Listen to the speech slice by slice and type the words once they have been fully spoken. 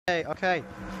Okay.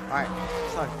 Alright,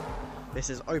 so this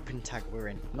is OpenTag we're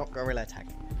in, not Gorilla Tag.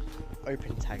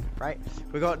 OpenTag, right?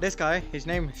 We got this guy, his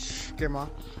name is Skimmer.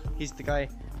 He's the guy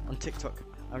on TikTok.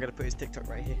 I'm gonna put his TikTok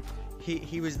right here.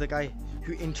 He was the guy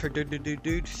who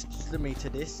introduced me to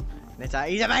this. And it's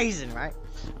he's amazing, right?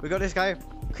 We got this guy,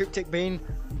 Cryptic Bean,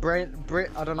 Brit,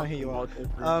 I don't know who you are.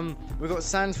 We got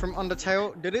Sans from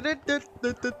Undertale.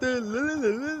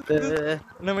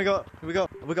 And then we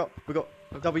got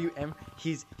WM.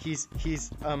 He's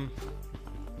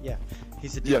yeah,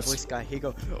 he's a deep voice guy. He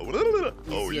go,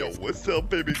 oh yo, what's up,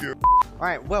 baby girl?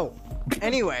 Alright, well,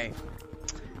 anyway,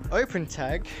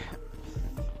 OpenTag,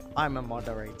 I'm a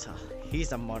moderator.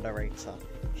 He's a moderator.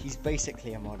 He's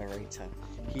basically a moderator.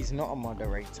 He's not a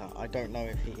moderator. I don't know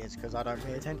if he is because I don't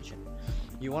pay attention.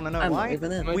 You want to know why?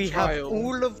 We have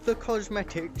all of the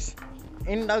cosmetics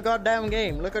in the goddamn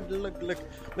game. Look at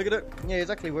it. Yeah,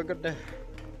 exactly. We got the.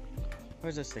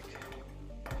 Where's the stick?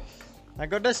 I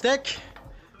got the stick.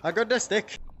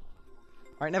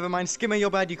 Alright, never mind. Skimmer, you're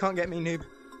bad. You can't get me, noob.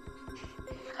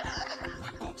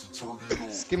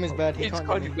 Skimmer's bad. He can't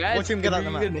get me. Watch him get out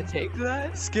the map. Gonna take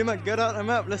that? Skimmer, get out the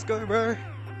map. Let's go, bro.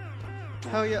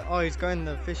 Hell yeah. Oh, he's going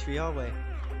the fish VR way.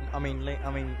 I mean,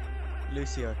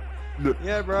 Lucio.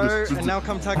 Yeah, bro. And now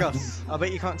come tag us. I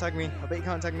bet you can't tag me.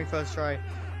 First try.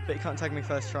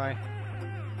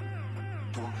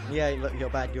 Yeah, look, you're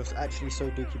bad. You're actually so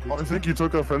dookie booty. I think you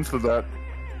took offense to that.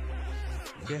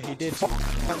 Yeah, he did.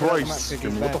 Christ,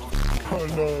 Skimmer, what the f? Oh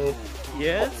no.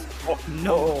 Yes? Oh,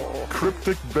 no.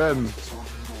 Cryptic Ben.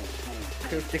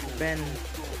 Cryptic Ben.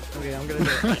 Okay, I'm gonna do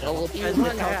it.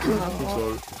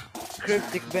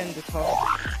 Cryptic Ben the top.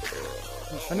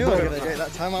 I knew I was gonna do it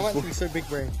that time. I'm actually so big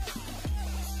brain.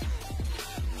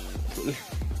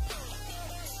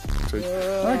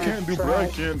 I can't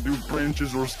do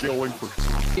branches or scaling for.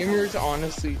 Skimmer's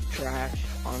honestly trash.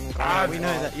 We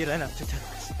know that. You don't have to tell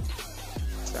us.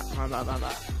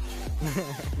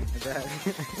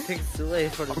 It's too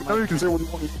late for the Now you can say what you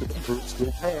want to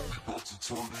do.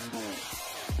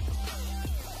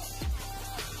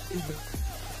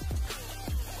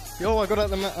 Yo, I got out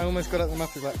the map. I almost got out the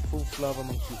map with like full lava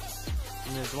monkey.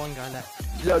 And there's one guy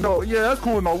left. Yeah, no, yeah, that's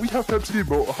cool and all. We have Pepsi,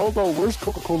 but how about where's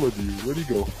Coca-Cola, dude? Where'd he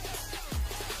go?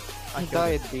 I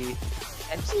died, B.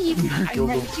 Pepsi, I'm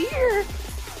right here.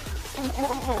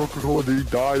 Coca-Cola, dude,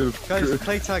 he died. Guys,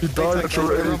 play tag. He died at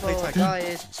your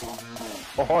age.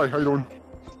 Oh, hi, how you doing?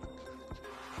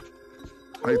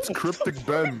 Hey, it's Cryptic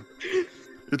Ben.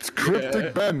 It's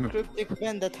Cryptic Ben. Cryptic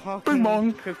Ben that talks. Bing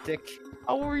bong. Cryptic.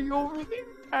 How are you over there?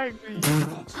 Angry.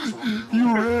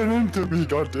 You ran into me,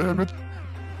 goddammit.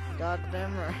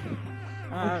 Goddamn right.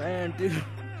 Man, dude.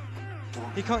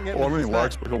 He can't get me. Oh, I mean,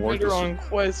 lags, but I don't like You're this. on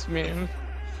quest, man.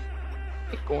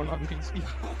 What's going on, PC?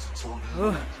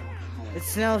 Oh,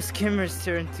 it's now Skimmer's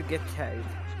turn to get tagged.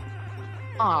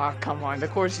 Ah, come on.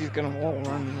 Of course he's gonna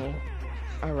run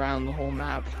around the whole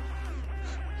map.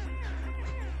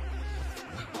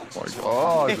 Oh my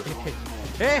god.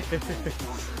 Yeah.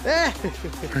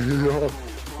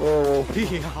 Oh.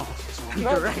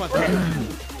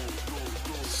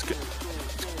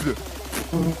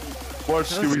 Watch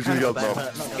Skimmy's gonna get now.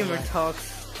 Skimmer talks.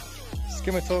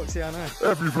 Skimmer talks, yeah, I know.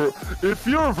 If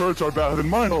your verts are bad, then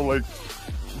mine are like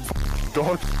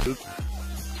dog shit.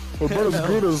 But not as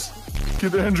good as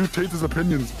Kid Andrew Tate's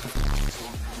opinions.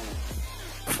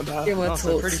 Skimmer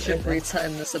talks every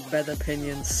time there's a bad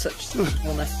opinion, such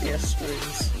on FPS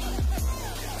streams.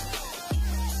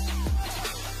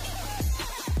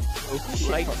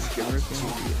 Like Skimmer's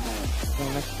gonna be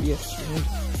on FPS stream.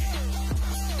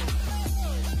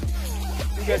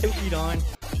 You got to eat on.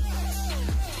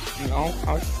 No, I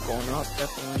was just going up,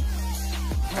 definitely.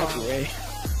 By the way.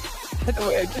 By the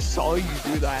way, I just saw you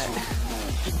do that.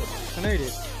 I know you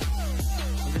did.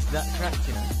 I'm just that cracked,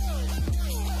 you know.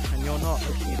 And you're not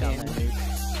looking me down there, dude.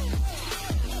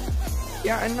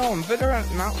 Yeah, I know, I'm better at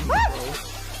mountains, bro.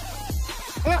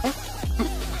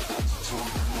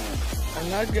 I'm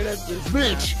not good at this.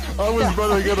 Bitch! I was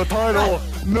about to get a title!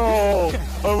 No!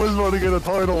 I was about to get a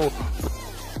title!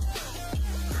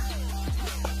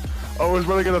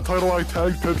 I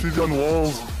tagged Pepsi on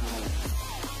walls.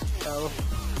 Oh.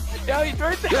 Yeah, you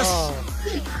tried that! Yes! Oh.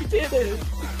 You did it!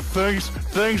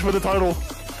 Thanks for the title.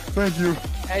 Thank you.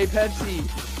 Hey, Pepsi.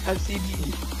 Pepsi.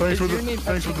 Thanks for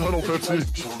the title,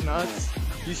 Pepsi. Nuts.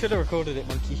 You should have recorded it,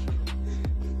 monkey.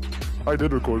 I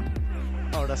did record.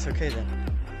 Oh, that's okay then.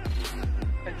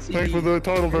 Pepsi. Thanks for the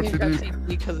title, Pepsi. Pepsi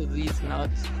because of these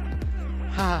nuts.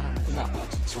 Ha! No.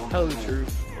 Tell the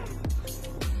truth.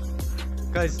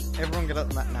 Guys, everyone get out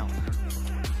the map now.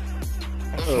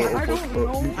 I don't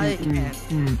know. I can't.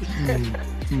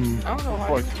 I don't know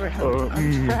how Like, to swear.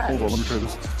 I'm trash. hold on, let me try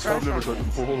this. I've never tried it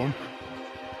before, hold on.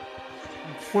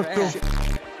 What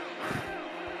the?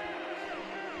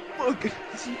 Look,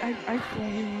 see, I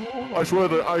don't even know. I swear,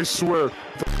 the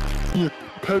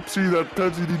Pepsi that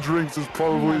Pepsi drinks is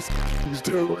probably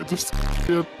steroids. Just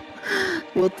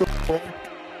what the fuck?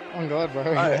 Oh god, bro.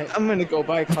 Alright, I'm gonna go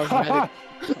buy cosmetic.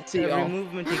 See Every y'all.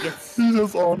 movement he gets. He's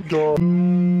just on God.